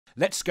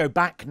Let's go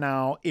back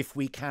now, if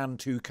we can,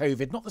 to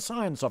COVID, not the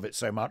science of it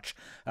so much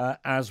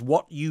as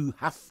what you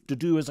have to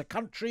do as a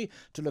country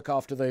to look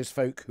after those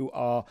folk who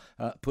are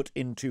put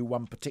into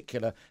one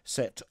particular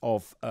set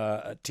of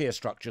tier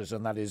structures,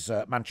 and that is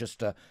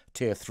Manchester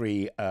Tier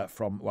 3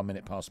 from 1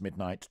 minute past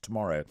midnight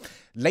tomorrow.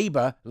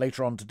 Labour,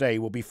 later on today,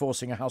 will be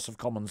forcing a House of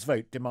Commons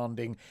vote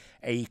demanding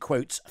a,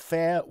 quote,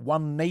 fair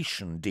one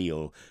nation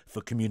deal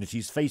for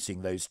communities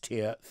facing those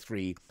Tier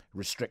 3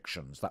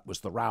 restrictions. That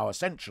was the row,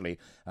 essentially,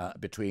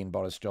 between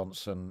Boris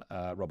Johnson,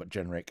 Robert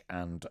Jenrick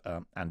and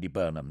Andy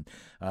Burnham.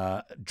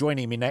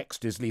 Joining me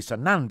next is Lisa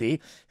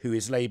Nandy, who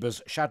is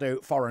Labour's Shadow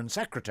Foreign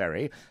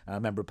Secretary,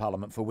 Member of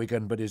Parliament for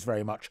Wigan, but is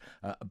very much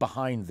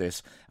behind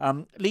this.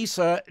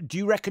 Lisa, do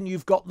you reckon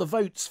you've got the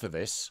votes for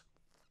this?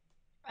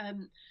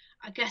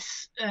 I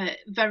guess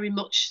very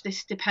much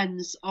this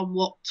depends on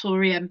what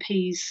Tory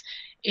MPs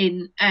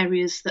in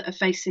areas that are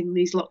facing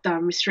these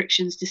lockdown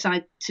restrictions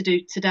decide to do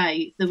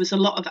today. There was a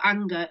lot of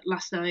anger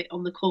last night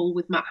on the call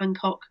with Matt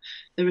Hancock.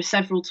 There are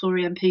several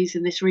Tory MPs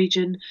in this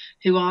region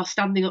who are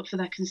standing up for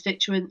their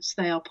constituents.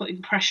 They are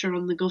putting pressure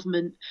on the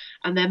government,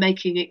 and they're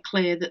making it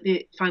clear that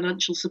the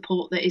financial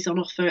support that is on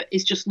offer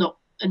is just not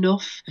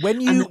enough. When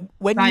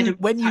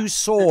you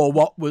saw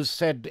what was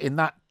said in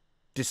that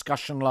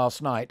discussion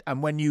last night,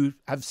 and when you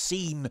have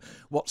seen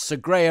what Sir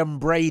Graham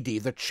Brady,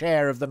 the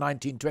chair of the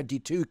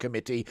 1922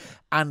 committee,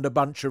 and a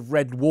bunch of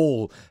Red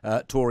Wall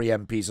Tory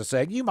MPs are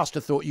saying, you must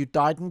have thought you'd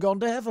died and gone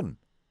to heaven.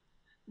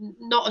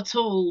 Not at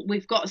all.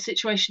 We've got a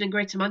situation in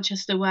Greater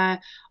Manchester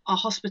where our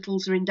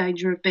hospitals are in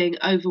danger of being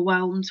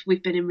overwhelmed.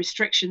 We've been in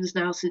restrictions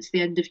now since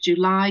the end of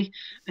July,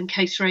 and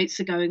case rates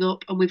are going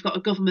up. And we've got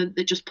a government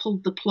that just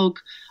pulled the plug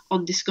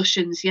on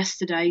discussions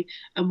yesterday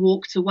and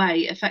walked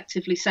away,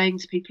 effectively saying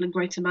to people in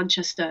Greater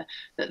Manchester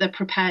that they're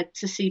prepared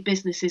to see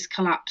businesses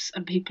collapse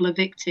and people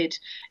evicted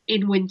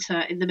in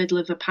winter in the middle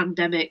of a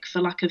pandemic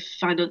for lack of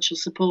financial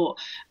support.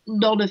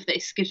 None of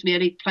this gives me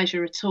any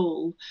pleasure at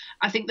all.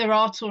 I think there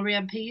are Tory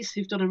MPs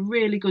who've done a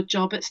really good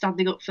job at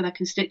standing up for their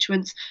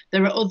constituents.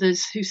 There are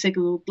others who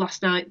signalled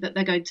last night that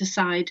they're going to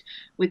side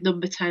with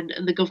Number 10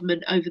 and the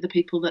government over the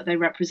people that they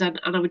represent.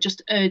 And I would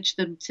just urge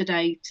them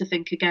today to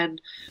think again.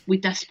 We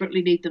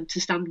desperately need them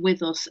to stand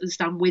with us and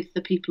stand with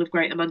the people of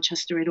Greater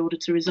Manchester in order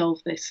to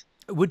resolve this.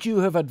 Would you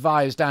have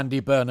advised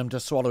Andy Burnham to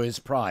swallow his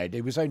pride?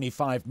 He was only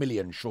 5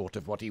 million short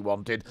of what he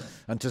wanted,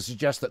 and to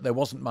suggest that there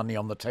wasn't money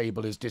on the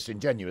table is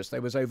disingenuous.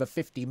 There was over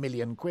 50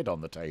 million quid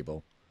on the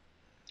table.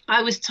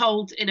 I was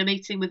told in a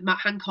meeting with Matt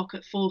Hancock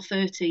at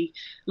 4:30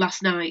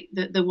 last night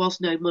that there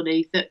was no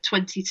money, that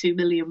 22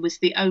 million was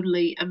the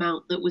only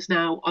amount that was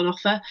now on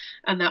offer,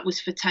 and that was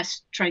for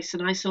test, trace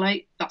and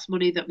isolate. That's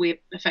money that we're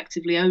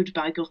effectively owed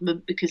by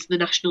government because the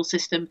national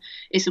system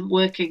isn't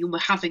working and we're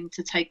having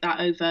to take that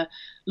over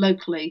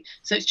locally.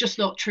 So it's just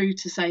not true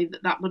to say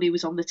that that money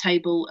was on the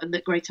table and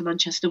that Greater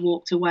Manchester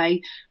walked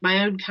away.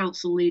 My own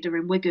council leader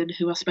in Wigan,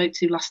 who I spoke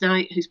to last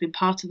night, who's been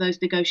part of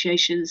those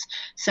negotiations,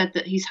 said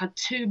that he's had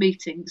 2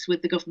 meetings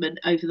with the government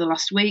over the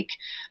last week,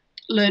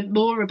 learned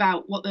more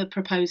about what they're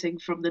proposing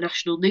from the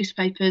national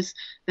newspapers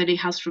than he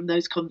has from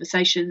those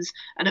conversations.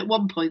 And at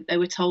one point they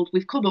were told,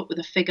 we've come up with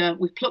a figure,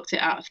 we've plucked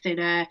it out of thin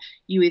air,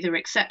 you either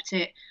accept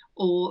it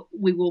or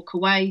we walk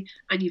away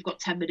and you've got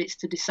 10 minutes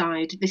to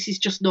decide. This is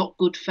just not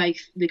good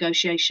faith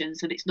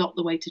negotiations, and it's not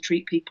the way to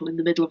treat people in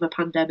the middle of a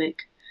pandemic.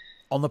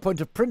 On the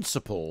point of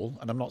principle,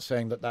 and I'm not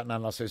saying that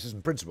analysis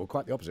isn't principle,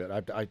 quite the opposite.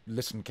 I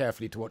listened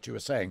carefully to what you were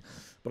saying.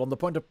 But on the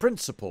point of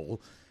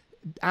principle,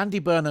 Andy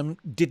Burnham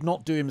did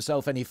not do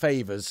himself any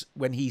favours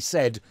when he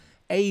said,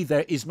 A,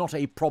 there is not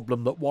a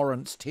problem that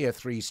warrants Tier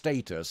 3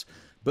 status,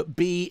 but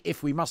B,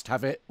 if we must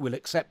have it, we'll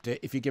accept it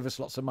if you give us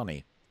lots of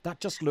money. That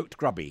just looked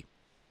grubby.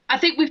 I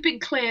think we've been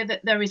clear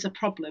that there is a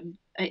problem.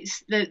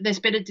 There's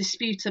been a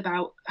dispute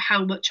about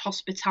how much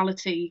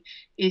hospitality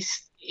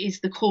is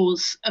the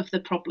cause of the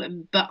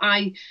problem. But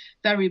I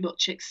very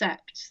much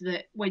accept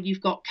that when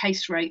you've got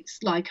case rates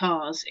like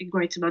ours in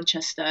Greater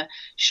Manchester,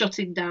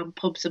 shutting down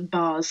pubs and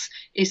bars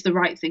is the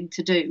right thing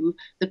to do.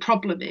 The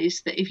problem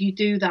is that if you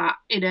do that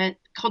in a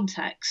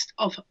context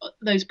of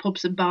those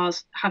pubs and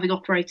bars having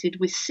operated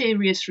with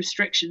serious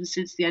restrictions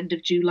since the end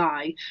of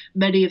July,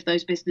 many of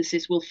those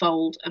businesses will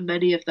fold, and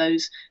many of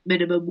those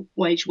minimum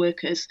wage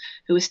workers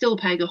who are still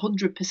paying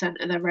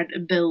 100% of their rent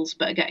and bills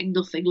but are getting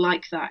nothing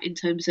like that in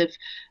terms of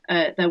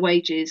their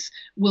wages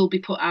will be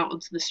put out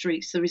onto the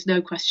streets. There is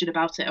no question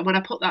about it. And when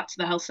I put that to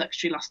the Health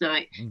Secretary last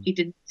night, he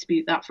didn't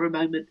dispute that for a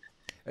moment.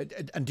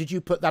 And did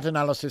you put that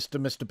analysis to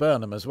Mr.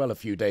 Burnham as well a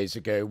few days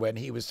ago when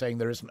he was saying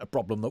there isn't a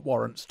problem that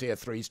warrants Tier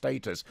 3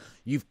 status?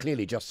 You've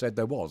clearly just said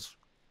there was.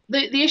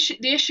 The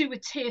issue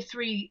with Tier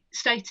 3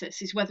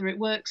 status is whether it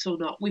works or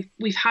not.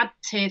 We've had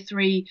Tier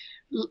 3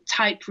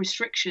 type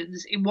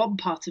restrictions in one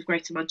part of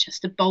Greater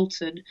Manchester,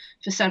 Bolton,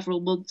 for several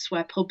months,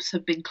 where pubs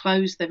have been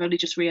closed. They've only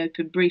just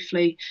reopened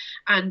briefly.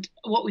 And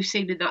what we've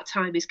seen in that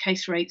time is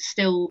case rates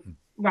still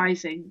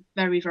rising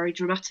very, very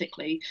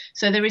dramatically.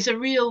 So there is a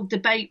real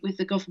debate with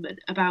the government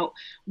about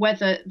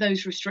whether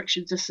those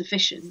restrictions are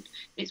sufficient.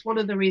 It's one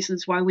of the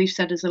reasons why we've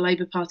said as a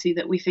Labour Party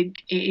that we think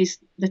it is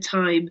the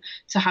time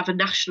to have a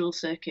national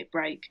circuit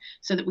break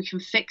so that we can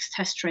fix,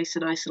 test, trace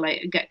and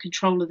isolate and get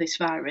control of this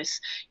virus.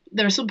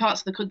 There are some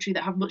parts of the country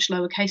that have much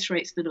lower case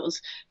rates than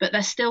us, but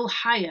they're still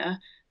higher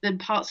than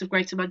parts of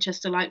Greater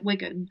Manchester like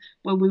Wigan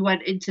when we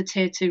went into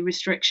tier 2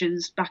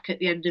 restrictions back at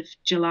the end of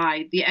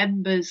July. The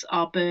embers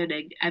are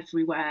burning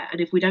everywhere, and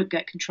if we don't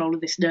get control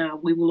of this now,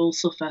 we will all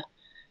suffer.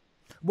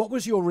 What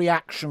was your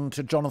reaction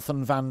to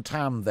Jonathan Van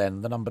Tam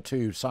then, the number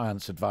 2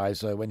 science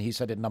advisor, when he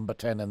said in number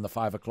 10 in the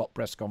 5 o'clock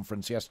press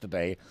conference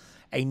yesterday,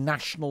 a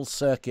national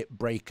circuit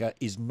breaker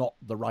is not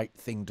the right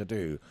thing to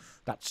do?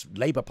 That's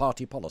Labour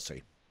Party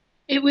policy.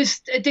 It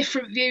was a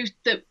different view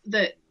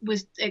that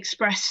was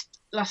expressed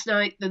last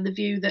night than the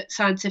view that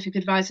scientific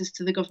advisors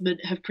to the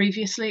government have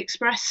previously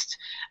expressed.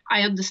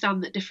 I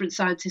understand that different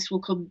scientists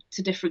will come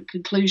to different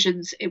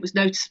conclusions. It was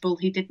noticeable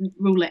he didn't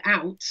rule it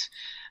out,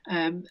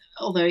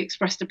 although he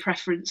expressed a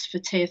preference for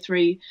tier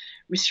 3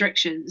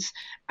 restrictions.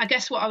 I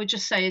guess what I would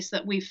just say is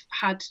that we've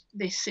had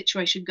this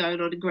situation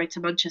going on in Greater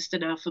Manchester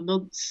now for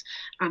months,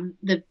 and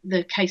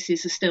the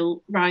cases are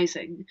still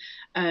rising.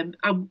 And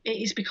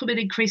it is becoming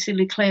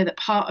increasingly clear that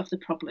part of the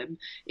problem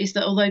is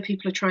that although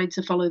people are trying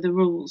to follow the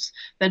rules,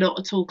 they're not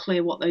at all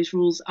clear what those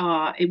rules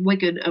are. In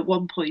Wigan, at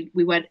one point,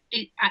 we went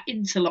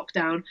into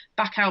lockdown,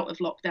 back out of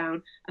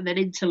lockdown, and then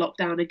into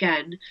lockdown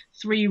again.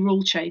 3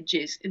 rule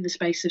changes in the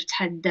space of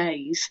 10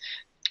 days.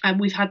 And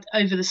we've had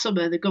over the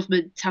summer the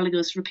government telling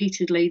us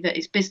repeatedly that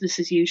it's business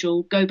as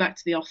usual, go back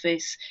to the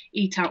office,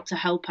 eat out to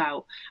help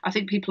out. I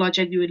think people are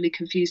genuinely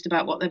confused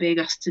about what they're being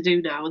asked to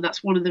do now. And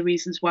that's one of the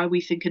reasons why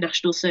we think a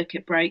national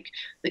circuit break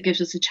that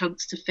gives us a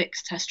chance to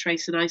fix, test,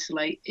 trace and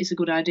isolate is a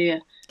good idea.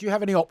 Do you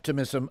have any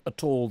optimism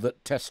at all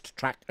that test,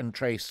 track and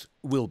trace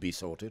will be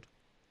sorted?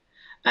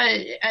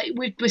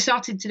 We're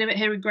starting to do it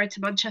here in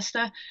Greater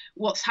Manchester.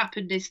 What's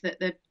happened is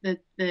that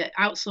the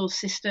outsourced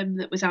system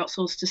that was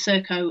outsourced to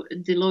Serco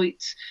and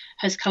Deloitte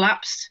has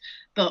collapsed,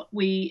 but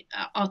we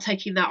are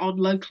taking that on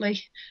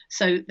locally.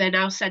 So they're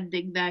now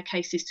sending their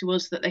cases to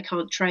us that they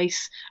can't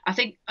trace. I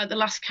think at the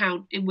last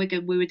count in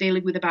Wigan, we were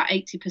dealing with about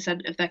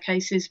 80% of their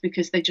cases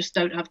because they just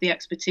don't have the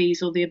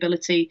expertise or the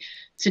ability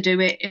to do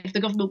it. If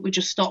the government would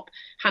just stop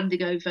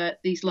handing over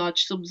these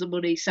large sums of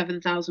money,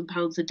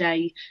 £7,000 a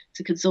day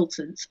to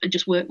consultants, and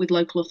just work with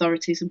local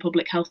authorities and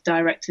public health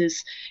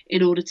directors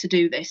in order to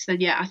do this,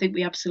 then yeah, I think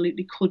we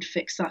absolutely could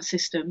fix that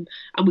system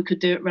and we could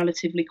do it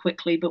relatively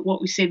quickly. But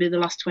what we've seen in the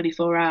last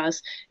 24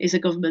 hours is a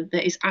government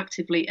that is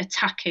actively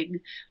attacking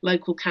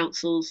local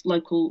councils,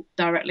 local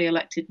directly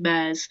elected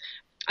mayors,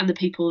 and the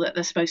people that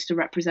they're supposed to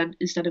represent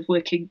instead of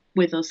working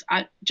with us.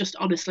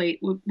 Honestly,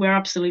 we're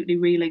absolutely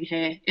reeling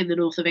here in the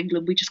north of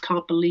England. We just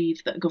can't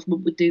believe that a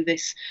government would do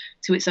this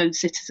to its own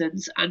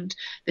citizens. And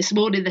this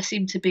morning there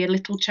seemed to be a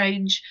little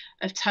change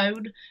of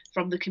tone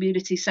from the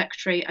community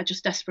secretary. I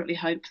just desperately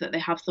hope that they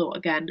have thought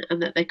again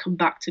and that they come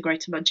back to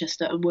Greater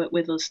Manchester and work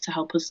with us to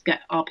help us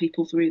get our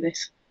people through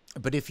this.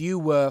 But if you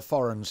were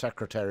Foreign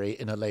Secretary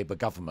in a Labour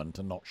government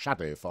and not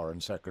shadow Foreign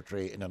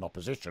Secretary in an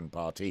opposition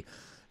party,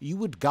 you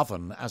would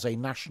govern as a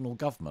national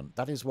government.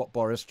 That is what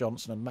Boris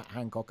Johnson and Matt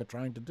Hancock are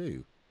trying to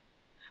do.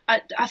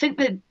 I think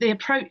that the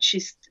approach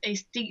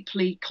is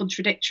deeply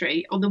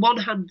contradictory. On the one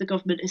hand, the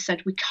government has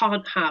said we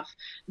can't have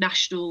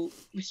national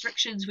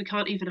restrictions. We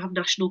can't even have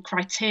national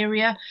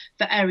criteria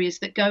for areas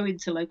that go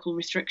into local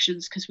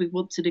restrictions because we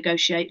want to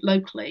negotiate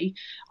locally.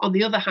 On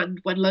the other hand,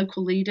 when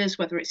local leaders,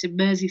 whether it's in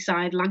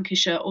Merseyside,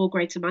 Lancashire or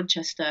Greater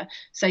Manchester,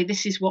 say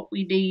this is what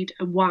we need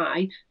and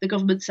why, the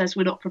government says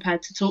we're not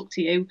prepared to talk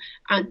to you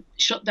and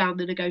shut down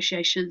the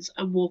negotiations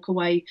and walk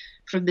away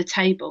from the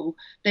table.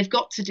 They've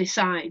got to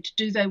decide,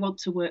 do they want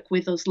to work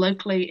with us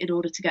locally in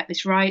order to get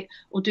this right,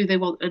 or do they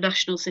want a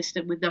national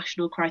system with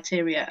national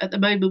criteria? At the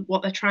moment,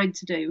 what they're trying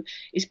to do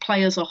is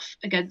play us off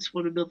against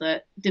one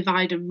another,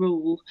 divide and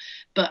rule.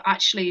 But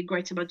actually in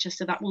Greater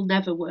Manchester, that will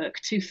never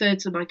work.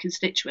 2/3 of my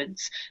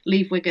constituents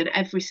leave Wigan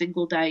every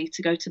single day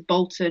to go to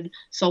Bolton,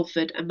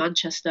 Salford and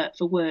Manchester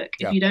for work.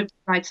 Yeah. If you don't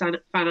provide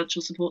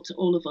financial support to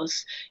all of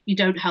us, you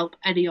don't help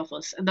any of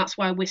us. And that's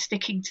why we're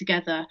sticking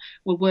together,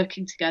 we're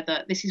working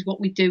together. This is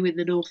what we do in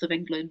the north of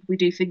England. We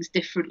do things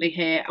differently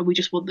here, and we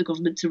just want the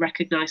government to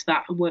recognise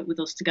that and work with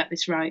us to get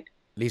this right.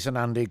 Lisa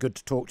Nandy, good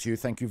to talk to you.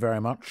 Thank you very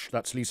much.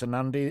 That's Lisa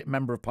Nandy,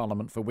 Member of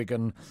Parliament for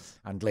Wigan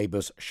and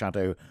Labour's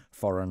Shadow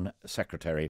Foreign Secretary.